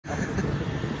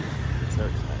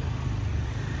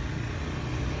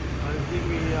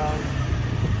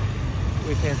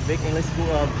we can speak English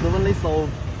fluently, so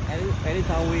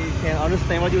anytime we can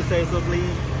understand what you say, so please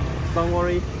don't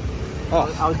worry.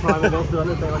 I'll try my best to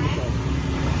understand what you say.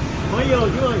 How are you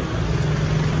doing?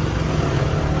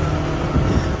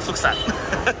 Suksan. You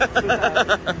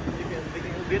can speak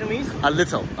Vietnamese? A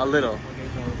little. Okay,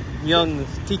 so. Young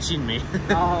is teaching me.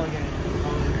 Oh, okay.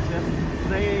 Just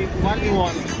say what you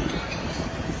want.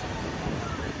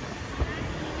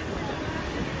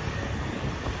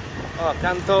 Oh,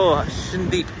 Can Tho,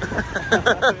 Shindit.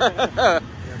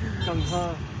 Can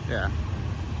Tho. Yeah.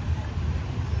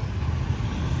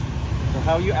 So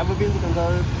have you ever been to Can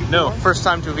Tho before? No, first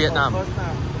time to Vietnam. First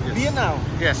time. Yes. Vietnam?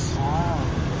 Yes. Wow.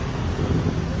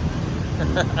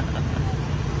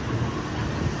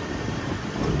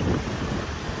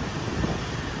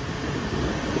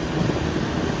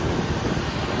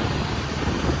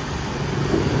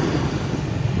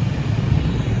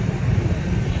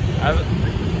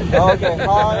 Okay,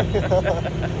 hi.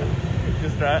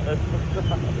 Just try it.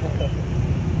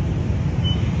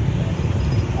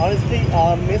 Honestly,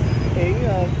 Miss Ing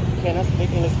cannot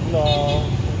speak English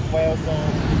well, so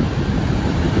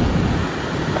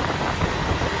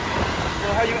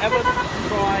have you ever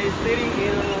tried sitting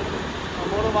in a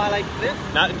motorbike like this?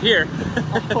 Not here.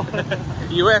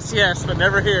 US, yes, but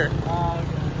never here. Okay.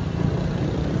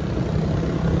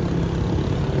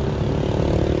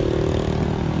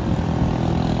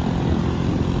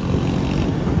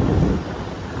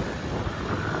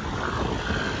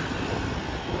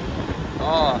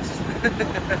 Oh,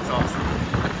 that's awesome.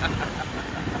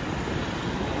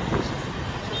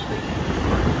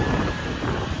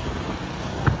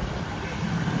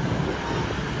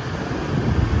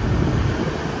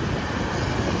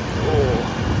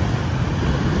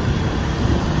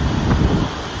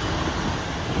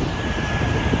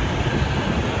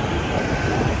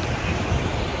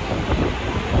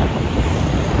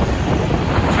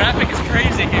 Traffic is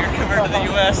crazy here compared to the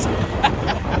US.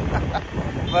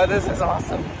 But this is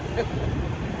awesome.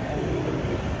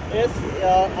 It's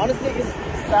honestly it's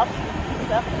safe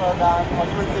than Ho Chi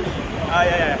Minh City.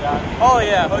 Oh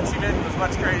yeah, Ho Chi Minh was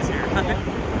much crazier.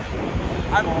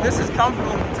 This is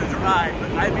comfortable to drive, but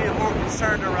I'd be more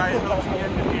concerned to ride Ho Chi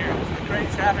Minh than here. The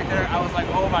great traffic there, I was like,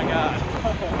 oh my god.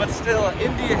 But still,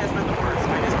 India has been the worst.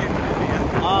 I just came to India.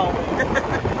 Oh.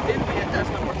 India has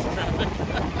the worst traffic.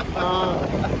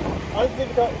 Honestly,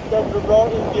 the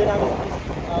road in Vietnam is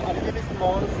a little bit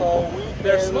small, so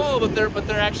they're small, but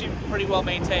they're actually pretty well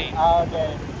maintained.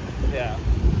 Okay. Yeah.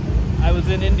 I was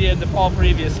in India and Nepal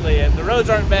previously, and the roads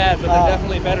aren't bad, but they're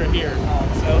definitely better here.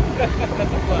 So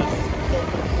that's a plus.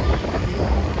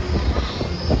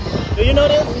 Do you know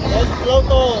this? It's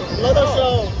local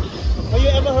show. Have you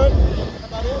ever heard